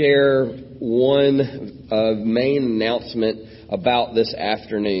want to share one main announcement about this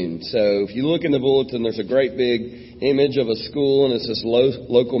afternoon. So if you look in the bulletin, there's a great big image of a school, and it's this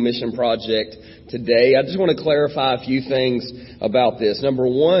local mission project today. I just want to clarify a few things about this. Number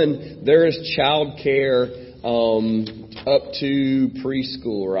one, there is child care up to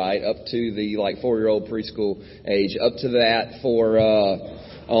preschool, right? Up to the 4-year-old preschool age. Up to that for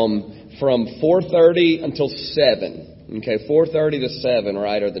from 4:30 until 7. Okay, 4:30 to 7,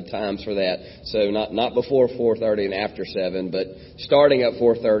 right, are the times for that. So not before 4:30 and after 7, but starting at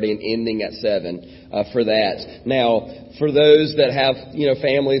 4:30 and ending at 7 for that. Now, for those that have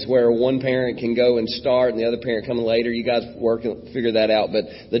families where one parent can go and start and the other parent coming later, you guys work and figure that out. But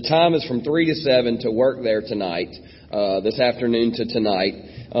the time is from 3 to 7 to work there tonight, this afternoon to tonight.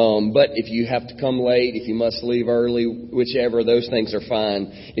 But if you have to come late, if you must leave early, whichever, those things are fine.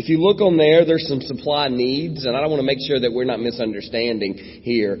 If you look on there's some supply needs, and I want to make sure that we're not misunderstanding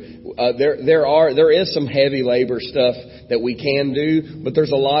here. There is some heavy labor stuff that we can do, but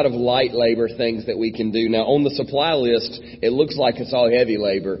there's a lot of light labor things that we can do. Now, on the supply list, it looks like it's all heavy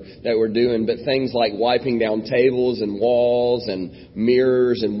labor that we're doing, but things like wiping down tables and walls and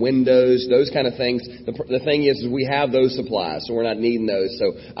mirrors and windows, those kind of things. The thing is we have those supplies, so we're not needing those.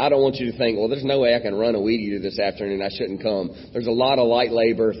 So I don't want you to think, well, there's no way I can run a weed eater this afternoon. I shouldn't come. There's a lot of light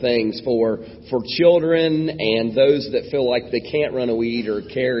labor things for children and those that feel like they can't run a weed or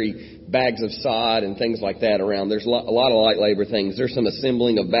carry bags of sod and things like that around. There's a lot of light labor things. There's some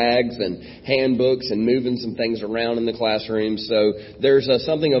assembling of bags and handbooks and moving some things around in the classroom. So there's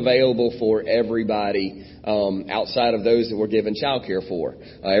something available for everybody outside of those that we're given childcare for.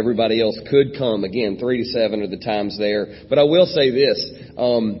 Everybody else could come. Again, 3 to 7 are the times there. But I will say this.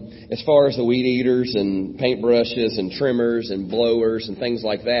 As far as the weed eaters and paintbrushes and trimmers and blowers and things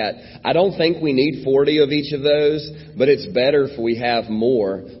like that, I don't think we need 40 of each of those, but it's better if we have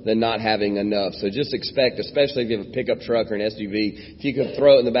more than not having enough. So just expect, especially if you have a pickup truck or an SUV, if you could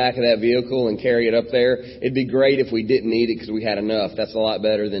throw it in the back of that vehicle and carry it up there, it'd be great if we didn't need it because we had enough. That's a lot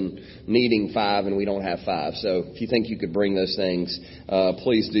better than needing 5 and we don't have 5. So if you think you could bring those things,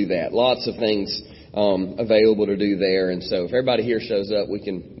 please do that. Lots of things available to do there. And so if everybody here shows up, we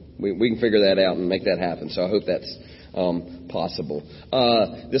can figure that out and make that happen. So I hope that's possible.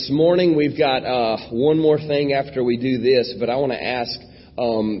 This morning we've got one more thing after we do this, but I want to ask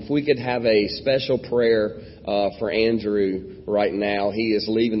if we could have a special prayer for Andrew right now. He is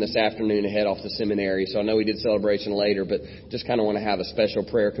leaving this afternoon to head off to seminary, so I know we did celebration later, but just kind of want to have a special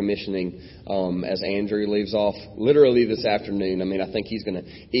prayer commissioning as Andrew leaves off literally this afternoon. I mean, I think he's going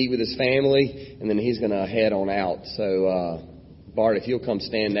to eat with his family, and then he's going to head on out. So Bart, if you'll come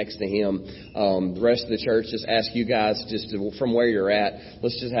stand next to him. The rest of the church, just ask you guys, from where you're at,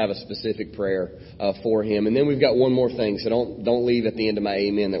 let's just have a specific prayer for him. And then we've got one more thing, so don't leave at the end of my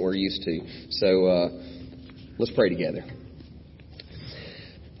amen that we're used to. So let's pray together.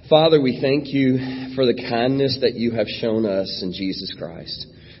 Father, we thank you for the kindness that you have shown us in Jesus Christ.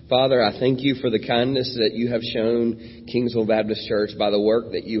 Father, I thank you for the kindness that you have shown Kingsville Baptist Church by the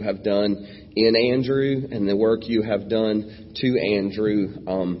work that you have done in Andrew and the work you have done to Andrew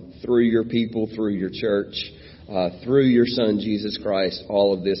through your people, through your church, through your Son, Jesus Christ.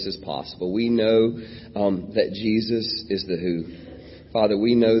 All of this is possible. We know that Jesus is the who. Father,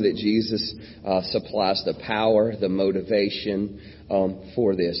 we know that Jesus supplies the power, the motivation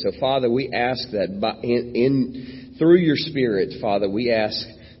for this. So, Father, we ask that through your Spirit, Father, we ask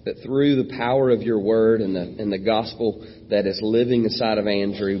that through the power of your Word and the gospel that is living inside of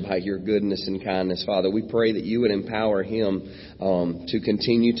Andrew by your goodness and kindness, Father, we pray that you would empower him to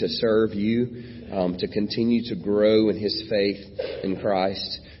continue to serve you, to continue to grow in his faith in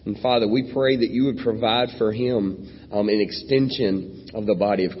Christ. And Father, we pray that you would provide for him an extension of the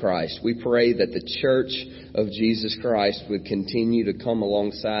body of Christ. We pray that the church of Jesus Christ would continue to come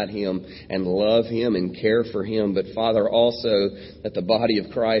alongside him and love him and care for him. But Father, also that the body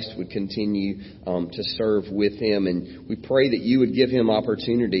of Christ would continue to serve with him. And we pray that you would give him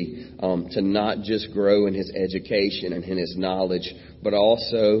opportunity to not just grow in his education and in his knowledge, but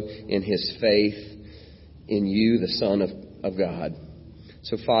also in his faith in you, the Son of God.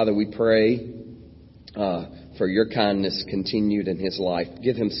 So Father, we pray for your kindness continued in his life.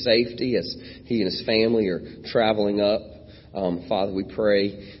 Give him safety as he and his family are traveling up. Father, we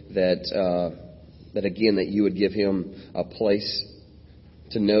pray that again, that you would give him a place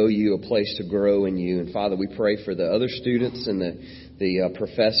to know you, a place to grow in you. And Father, we pray for the other students and the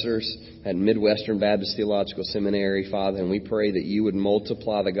professors at Midwestern Baptist Theological Seminary, Father, and we pray that you would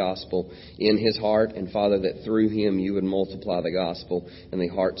multiply the gospel in his heart, and Father, that through him you would multiply the gospel in the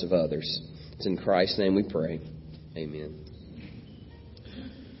hearts of others. It's in Christ's name we pray. Amen.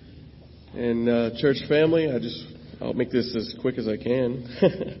 And church family, I'll make this as quick as I can.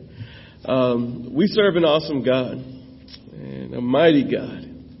 We serve an awesome God and a mighty God.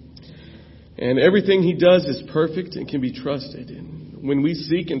 And everything he does is perfect and can be trusted. And when we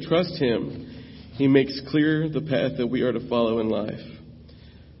seek and trust him, he makes clear the path that we are to follow in life.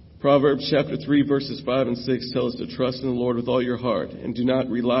 Proverbs chapter 3 verses 5 and 6 tell us to trust in the Lord with all your heart and do not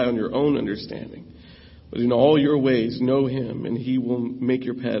rely on your own understanding. But in all your ways know him, and he will make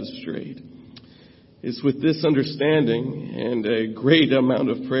your paths straight. It's with this understanding and a great amount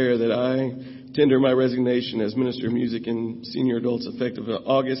of prayer that I tender my resignation as Minister of Music and Senior Adults effective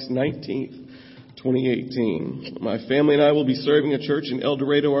August 19th, 2018. My family and I will be serving a church in El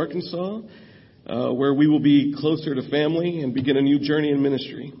Dorado, Arkansas, where we will be closer to family and begin a new journey in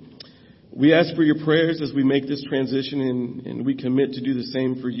ministry. We ask for your prayers as we make this transition, and we commit to do the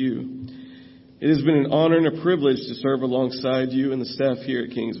same for you. It has been an honor and a privilege to serve alongside you and the staff here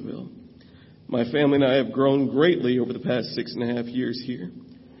at Kingsville. My family and I have grown greatly over the past 6.5 years here,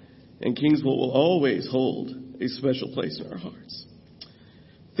 and Kingsville will always hold a special place in our hearts.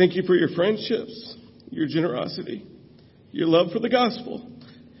 Thank you for your friendships, your generosity, your love for the gospel,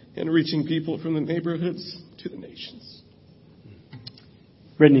 and reaching people from the neighborhoods to the nations.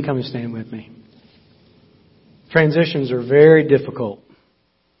 Brittany, come and stand with me. Transitions are very difficult.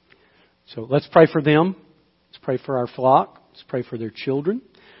 So let's pray for them. Let's pray for our flock. Let's pray for their children.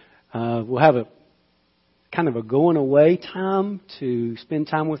 We'll have a kind of a going away time to spend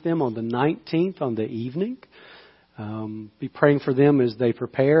time with them on the 19th on the evening. Be praying for them as they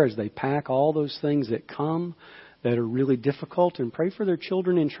prepare, as they pack all those things that come that are really difficult, and pray for their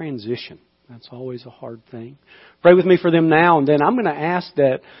children in transition. That's always a hard thing. Pray with me for them now, and then I'm going to ask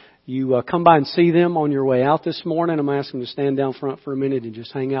that you come by and see them on your way out this morning. I'm asking them to stand down front for a minute and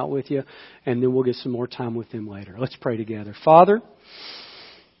just hang out with you, and then we'll get some more time with them later. Let's pray together. Father,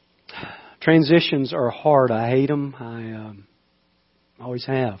 transitions are hard. I hate them. I always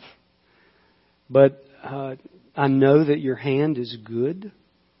have. But I know that your hand is good,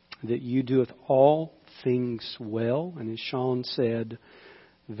 that you doeth all things well. And as Sean said,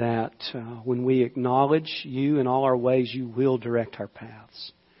 that when we acknowledge you in all our ways, you will direct our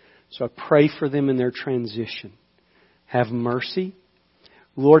paths. So I pray for them in their transition. Have mercy.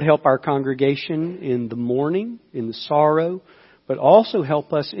 Lord, help our congregation in the mourning, in the sorrow, but also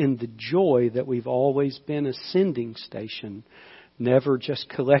help us in the joy that we've always been a sending station, never just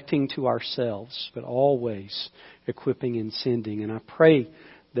collecting to ourselves, but always equipping and sending. And I pray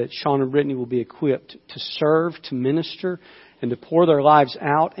that Sean and Brittany will be equipped to serve, to minister, and to pour their lives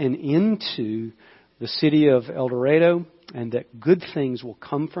out and into the city of El Dorado, and that good things will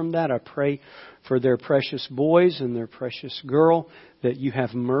come from that. I pray for their precious boys and their precious girl, that you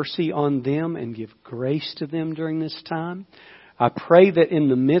have mercy on them and give grace to them during this time. I pray that in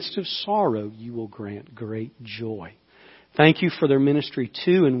the midst of sorrow, you will grant great joy. Thank you for their ministry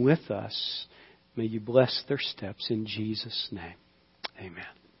to and with us. May you bless their steps in Jesus' name.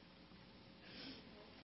 Amen.